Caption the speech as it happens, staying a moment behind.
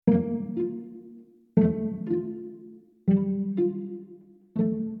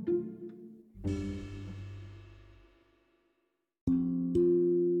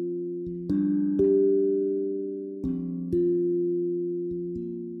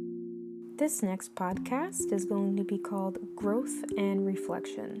This next podcast is going to be called Growth and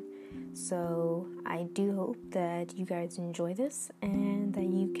Reflection. So I do hope that you guys enjoy this and that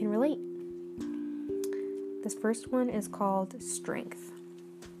you can relate. This first one is called Strength.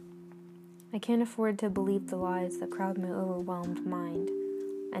 I can't afford to believe the lies that crowd my overwhelmed mind.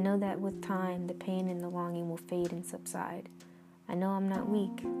 I know that with time, the pain and the longing will fade and subside. I know I'm not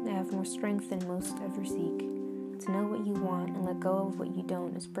weak. I have more strength than most ever seek. To know what you want and let go of what you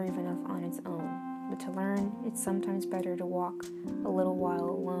don't is brave enough on its own. But to learn, it's sometimes better to walk a little while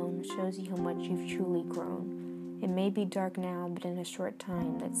alone shows you how much you've truly grown. It may be dark now, but in a short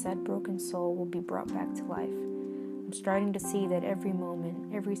time, that sad broken soul will be brought back to life. I'm starting to see that every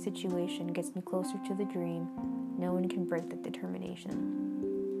moment, every situation gets me closer to the dream. No one can break that determination.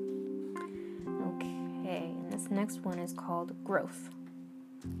 Okay, and this next one is called Growth.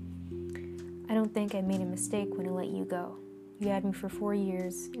 I don't think I made a mistake when I let you go. You had me for 4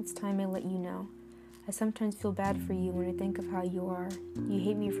 years. It's time I let you know. I sometimes feel bad for you when I think of how you are. You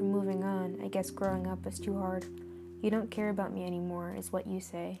hate me for moving on. I guess growing up was too hard. You don't care about me anymore, is what you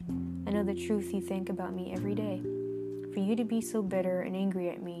say. I know the truth you think about me every day. For you to be so bitter and angry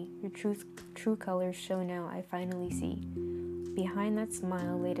at me, your true colors show now I finally see. Behind that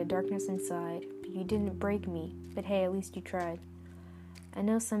smile laid a darkness inside, but you didn't break me. But hey, at least you tried. I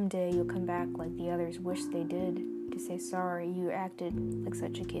know someday you'll come back like the others wish they did, to say sorry you acted like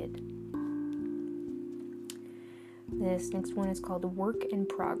such a kid. This next one is called Work in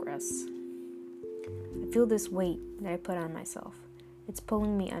Progress. I feel this weight that I put on myself. It's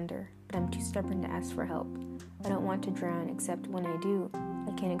pulling me under, but I'm too stubborn to ask for help. I don't want to drown, except when I do,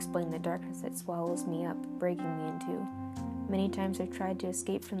 I can't explain the darkness that swallows me up, breaking me in two. Many times I've tried to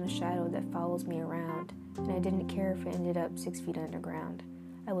escape from the shadow that follows me around, and I didn't care if I ended up 6 feet underground.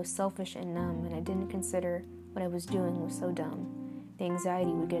 I was selfish and numb, and I didn't consider what I was doing was so dumb. The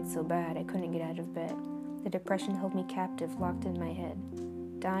anxiety would get so bad I couldn't get out of bed. The depression held me captive, locked in my head.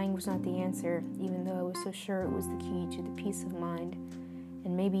 Dying was not the answer, even though I was so sure it was the key to the peace of mind,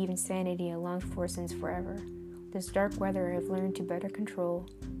 and maybe even sanity I longed for since forever. This dark weather I've learned to better control,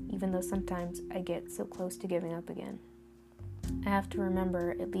 even though sometimes I get so close to giving up again. I have to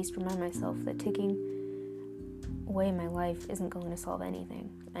at least remind myself that taking away my life isn't going to solve anything.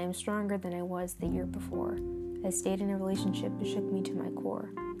 I am stronger than I was the year before. I stayed in a relationship that shook me to my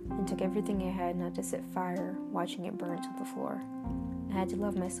core, and took everything I had not to set fire, watching it burn to the floor. I had to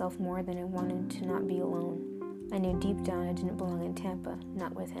love myself more than I wanted to not be alone. I knew deep down I didn't belong in Tampa,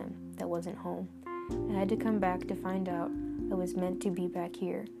 not with him. That wasn't home. I had to come back to find out I was meant to be back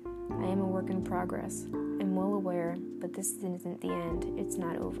here. I am a work in progress. I'm well aware, but this isn't the end. It's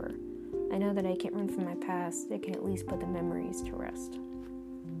not over. I know that I can't run from my past. I can at least put the memories to rest.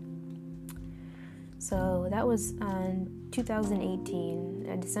 So that was on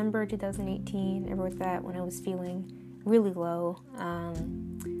 2018, December 2018. I wrote that when I was feeling really low.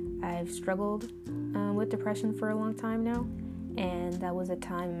 I've struggled with depression for a long time now, and that was a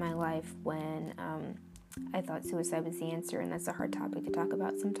time in my life when I thought suicide was the answer, and that's a hard topic to talk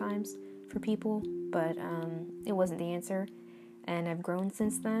about sometimes for people, but it wasn't the answer. And I've grown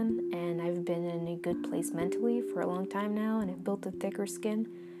since then, and I've been in a good place mentally for a long time now, and I've built a thicker skin,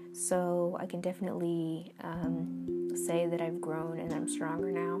 so I can definitely say that I've grown and I'm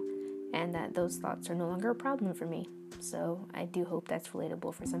stronger now, and that those thoughts are no longer a problem for me. So I do hope that's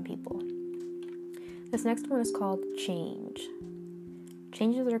relatable for some people. This next one is called Change.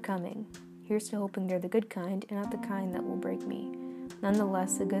 Changes are coming. Here's to hoping they're the good kind and not the kind that will break me.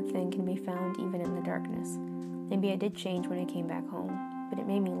 Nonetheless, a good thing can be found even in the darkness. Maybe I did change when I came back home, but it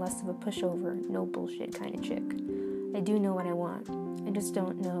made me less of a pushover, no bullshit kind of chick. I do know what I want. I just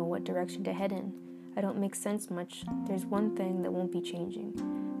don't know what direction to head in. I don't make sense much. There's one thing that won't be changing.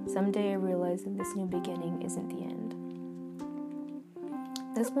 Someday I realize that this new beginning isn't the end.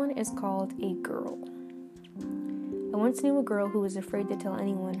 This one is called A Girl. I once knew a girl who was afraid to tell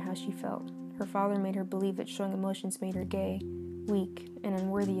anyone how she felt. Her father made her believe that showing emotions made her gay, weak, and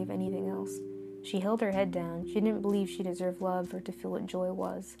unworthy of anything else. She held her head down. She didn't believe she deserved love or to feel what joy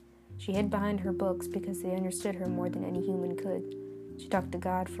was. She hid behind her books because they understood her more than any human could. She talked to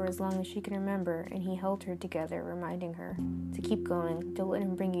God for as long as she can remember, and he held her together, reminding her to keep going. Don't let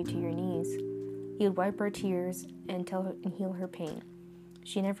him bring you to your knees. He would wipe her tears and heal her pain.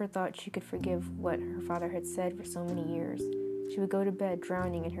 She never thought she could forgive what her father had said for so many years. She would go to bed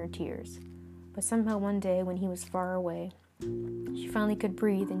drowning in her tears. But somehow one day, when he was far away, she finally could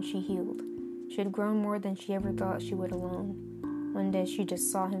breathe and she healed. She had grown more than she ever thought she would alone. One day she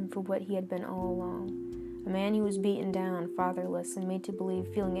just saw him for what he had been all along. A man who was beaten down, fatherless, and made to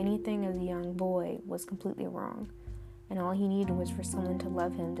believe feeling anything as a young boy was completely wrong. and all he needed was for someone to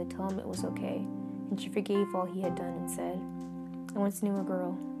love him, to tell him it was okay, and she forgave all he had done and said, "I once knew a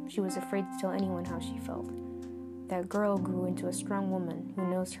girl. She was afraid to tell anyone how she felt. That girl grew into a strong woman who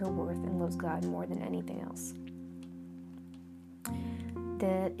knows her worth and loves God more than anything else."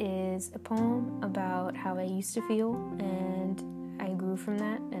 That is a poem about how I used to feel, and I grew from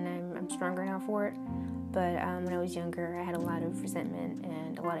that, and I'm stronger now for it. But when I was younger, I had a lot of resentment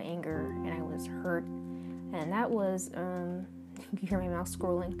and a lot of anger, and I was hurt. And that was, you hear my mouse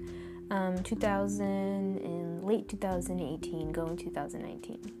scrolling, 2000 and late 2018, going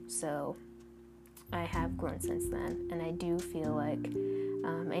 2019. So I have grown since then, and I do feel like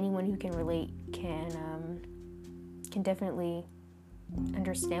anyone who can relate can definitely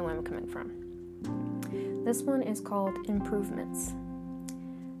understand where I'm coming from. This one is called Improvements.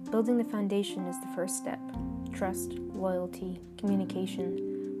 Building the foundation is the first step. Trust, loyalty,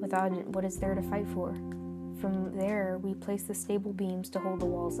 communication. Without it, what is there to fight for? From there, we place the stable beams to hold the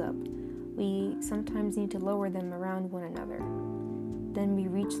walls up. We sometimes need to lower them around one another. Then we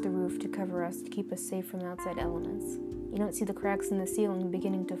reach the roof to cover us, to keep us safe from outside elements. You don't see the cracks in the ceiling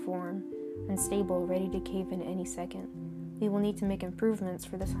beginning to form, unstable, ready to cave in any second. We will need to make improvements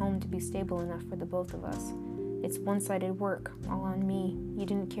for this home to be stable enough for the both of us. It's one-sided work, all on me. You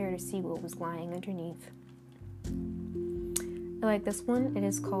didn't care to see what was lying underneath. I like this one. It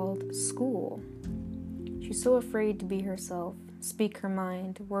is called School. She's so afraid to be herself, speak her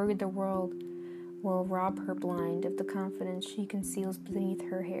mind, worried the world will rob her blind of the confidence she conceals beneath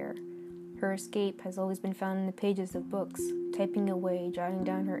her hair. Her escape has always been found in the pages of books, typing away, jotting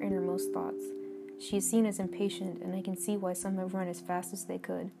down her innermost thoughts. She is seen as impatient, and I can see why some have run as fast as they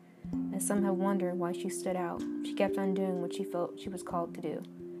could, and some have wondered why she stood out. She kept on doing what she felt she was called to do.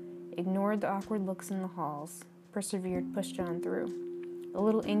 Ignored the awkward looks in the halls, persevered, pushed on through. A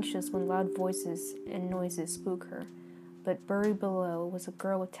little anxious when loud voices and noises spook her, but buried below was a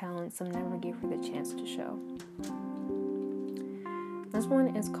girl with talent some never gave her the chance to show. This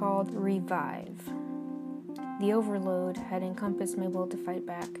one is called Revive. The overload had encompassed my will to fight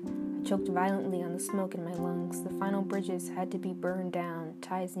back. I choked violently on the smoke in my lungs. The final bridges had to be burned down.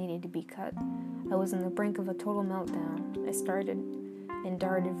 Ties needed to be cut. I was on the brink of a total meltdown. I started and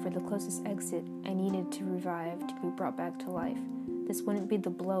darted for the closest exit. I needed to revive, to be brought back to life. This wouldn't be the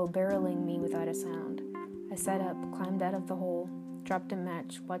blow barreling me without a sound. I sat up, climbed out of the hole, dropped a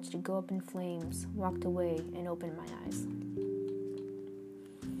match, watched it go up in flames, walked away, and opened my eyes.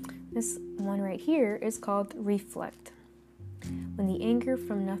 This one right here is called Reflect. When the anger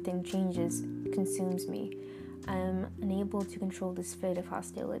from nothing changes, consumes me, I am unable to control this fit of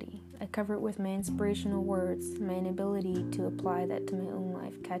hostility. I cover it with my inspirational words. My inability to apply that to my own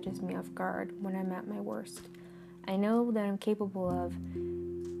life catches me off guard when I'm at my worst. I know that I'm capable of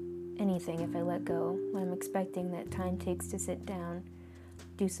anything if I let go, when I'm expecting that time takes to sit down,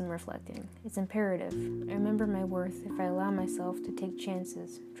 do some reflecting. It's imperative. I remember my worth if I allow myself to take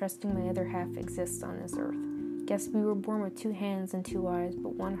chances, trusting my other half exists on this earth. Guess we were born with 2 hands and 2 eyes,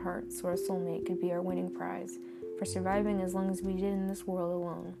 but 1 heart, so our soulmate could be our winning prize for surviving as long as we did in this world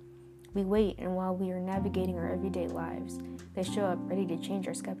alone. We wait, and while we are navigating our everyday lives, they show up ready to change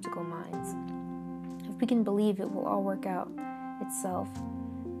our skeptical minds. If we can believe it will all work out itself,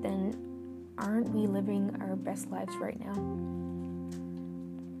 then aren't we living our best lives right now?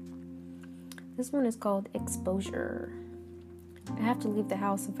 This one is called Exposure. I have to leave the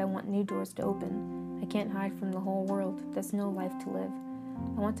house if I want new doors to open. I can't hide from the whole world. There's no life to live.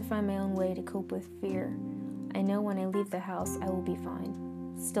 I want to find my own way to cope with fear. I know when I leave the house, I will be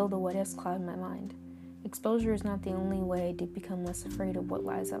fine. Still, the what-ifs cloud my mind. Exposure is not the only way to become less afraid of what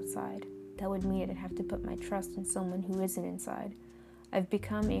lies outside. That would mean I'd have to put my trust in someone who isn't inside. I've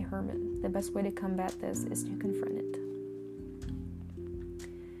become a hermit. The best way to combat this is to confront it.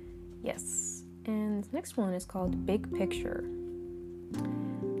 Yes. And the next one is called Big Picture.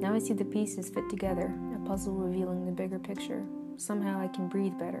 Now I see the pieces fit together, a puzzle revealing the bigger picture. Somehow I can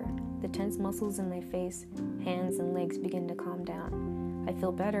breathe better. The tense muscles in my face, hands, and legs begin to calm down. I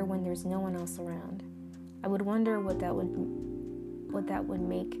feel better when there's no one else around. I would wonder what that would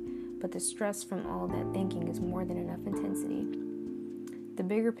make, but the stress from all that thinking is more than enough intensity. The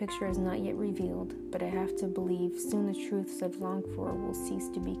bigger picture is not yet revealed, but I have to believe soon the truths I've longed for will cease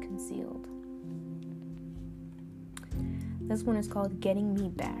to be concealed. This one is called Getting Me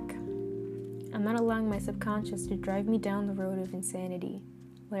Back. I'm not allowing my subconscious to drive me down the road of insanity.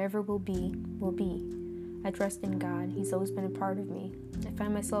 Whatever will be, will be. I trust in God. He's always been a part of me. I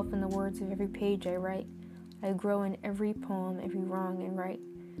find myself in the words of every page I write. I grow in every poem, every wrong and right.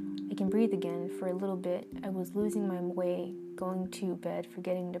 I can breathe again for a little bit. I was losing my way, going to bed,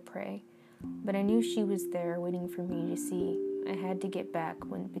 forgetting to pray. but I knew she was there waiting for me to see. I had to get back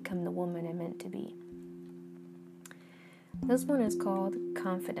and become the woman I meant to be. This one is called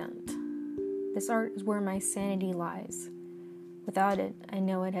Confidant. This art is where my sanity lies. Without it, I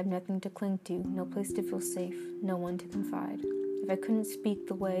know I'd have nothing to cling to, no place to feel safe, no one to confide. If I couldn't speak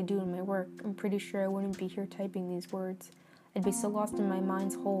the way I do in my work, I'm pretty sure I wouldn't be here typing these words. I'd be so lost in my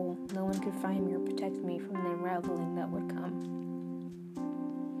mind's hole, no one could find me or protect me from the unraveling that would come.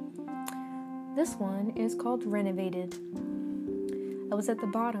 This one is called Renovated. I was at the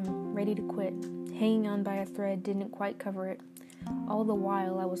bottom, ready to quit. Hanging on by a thread didn't quite cover it. All the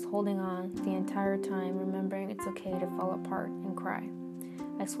while I was holding on, the entire time remembering it's okay to fall apart and cry.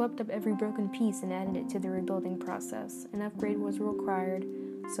 I swept up every broken piece and added it to the rebuilding process. An upgrade was required,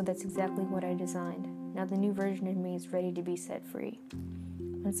 so that's exactly what I designed. Now the new version of me is ready to be set free.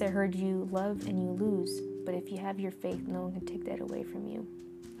 Once I heard you love and you lose, but if you have your faith, no one can take that away from you.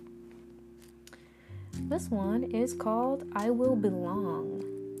 This one is called I Will Belong.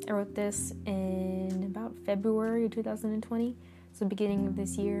 I wrote this in about February of 2020, so beginning of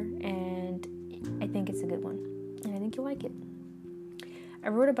this year, and I think it's a good one, and I think you'll like it. I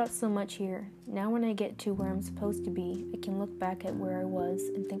wrote about so much here. Now when I get to where I'm supposed to be, I can look back at where I was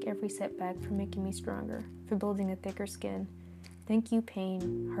and thank every setback for making me stronger, for building a thicker skin. Thank you,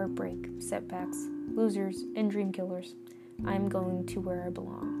 pain, heartbreak, setbacks, losers, and dream killers. I'm going to where I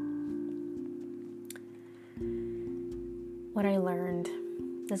belong. What I learned.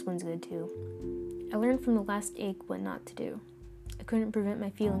 This one's good too. I learned from the last ache what not to do. I couldn't prevent my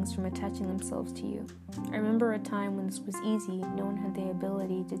feelings from attaching themselves to you. I remember a time when this was easy, no one had the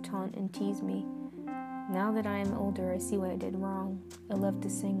ability to taunt and tease me. Now that I am older, I see what I did wrong. I love to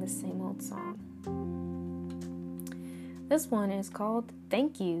sing the same old song. This one is called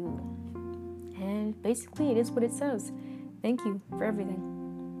Thank You. And basically it is what it says. Thank you for everything.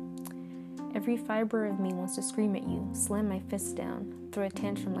 Every fiber of me wants to scream at you, slam my fists down, throw a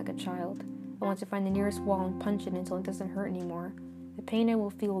tantrum like a child. I want to find the nearest wall and punch it until it doesn't hurt anymore. The pain I will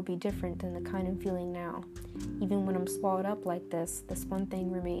feel will be different than the kind I'm feeling now. Even when I'm swallowed up like this one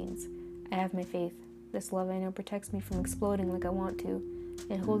thing remains. I have my faith. This love I know protects me from exploding like I want to.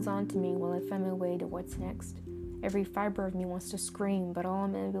 It holds on to me while I find my way to what's next. Every fiber of me wants to scream, but all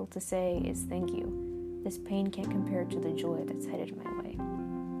I'm able to say is thank you. This pain can't compare to the joy that's headed my way.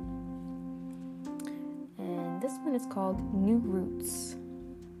 And this one is called New Roots.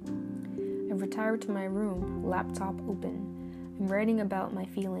 I've retired to my room, laptop open. I'm writing about my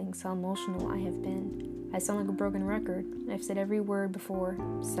feelings, how emotional I have been. I sound like a broken record. I've said every word before,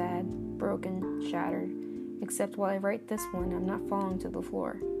 sad, broken, shattered. Except while I write this one, I'm not falling to the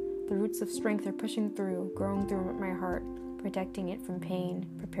floor. The roots of strength are pushing through, growing through my heart, protecting it from pain,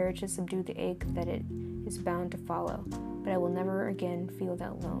 prepared to subdue the ache that it is bound to follow. But I will never again feel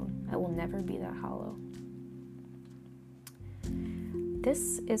that lone. I will never be that hollow.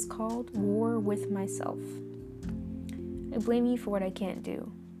 This is called War with Myself. I blame you for what I can't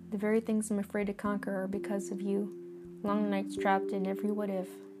do. The very things I'm afraid to conquer are because of you. Long nights trapped in every what if,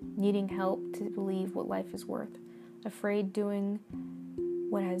 needing help to believe what life is worth. Afraid doing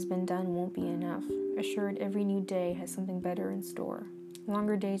what has been done won't be enough. Assured every new day has something better in store.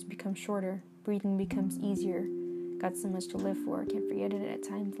 Longer days become shorter, breathing becomes easier. Got so much to live for, can't forget it at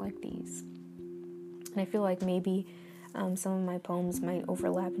times like these. And I feel like maybe some of my poems might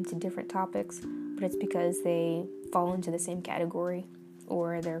overlap into different topics, but it's because they fall into the same category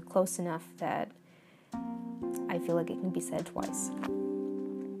or they're close enough that I feel like it can be said twice.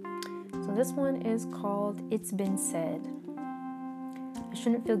 So this one is called It's Been Said. I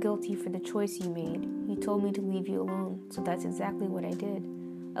shouldn't feel guilty for the choice you made. You told me to leave you alone, so that's exactly what I did.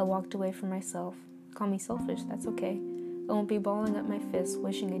 I walked away from myself. Call me selfish, that's okay. I won't be balling up my fists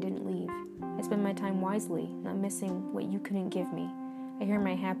wishing I didn't leave. I spend my time wisely, not missing what you couldn't give me. I hear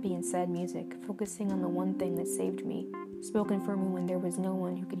my happy and sad music, focusing on the one thing that saved me, spoken for me when there was no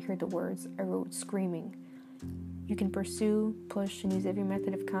one who could hear the words I wrote screaming. You can pursue, push, and use every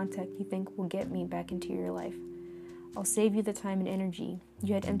method of contact you think will get me back into your life. I'll save you the time and energy.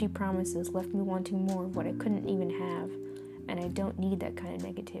 You had empty promises, left me wanting more of what I couldn't even have, and I don't need that kind of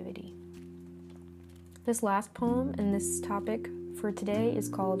negativity. This last poem and this topic for today is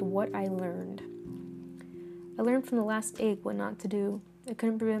called What I Learned. I learned from the last ache what not to do. I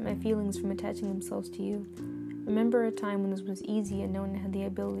couldn't prevent my feelings from attaching themselves to you. Remember a time when this was easy and no one had the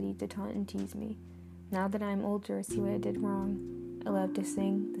ability to taunt and tease me. Now that I'm older, I see what I did wrong. I love to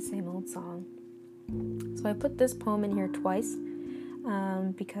sing the same old song. So I put this poem in here twice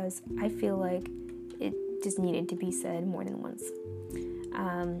because I feel like it just needed to be said more than once.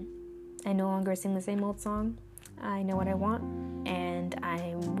 I no longer sing the same old song. I know what I want, and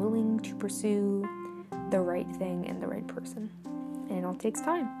I'm willing to pursue the right thing and the right person. And it all takes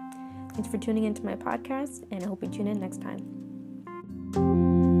time. Thanks for tuning into my podcast, and I hope you tune in next time.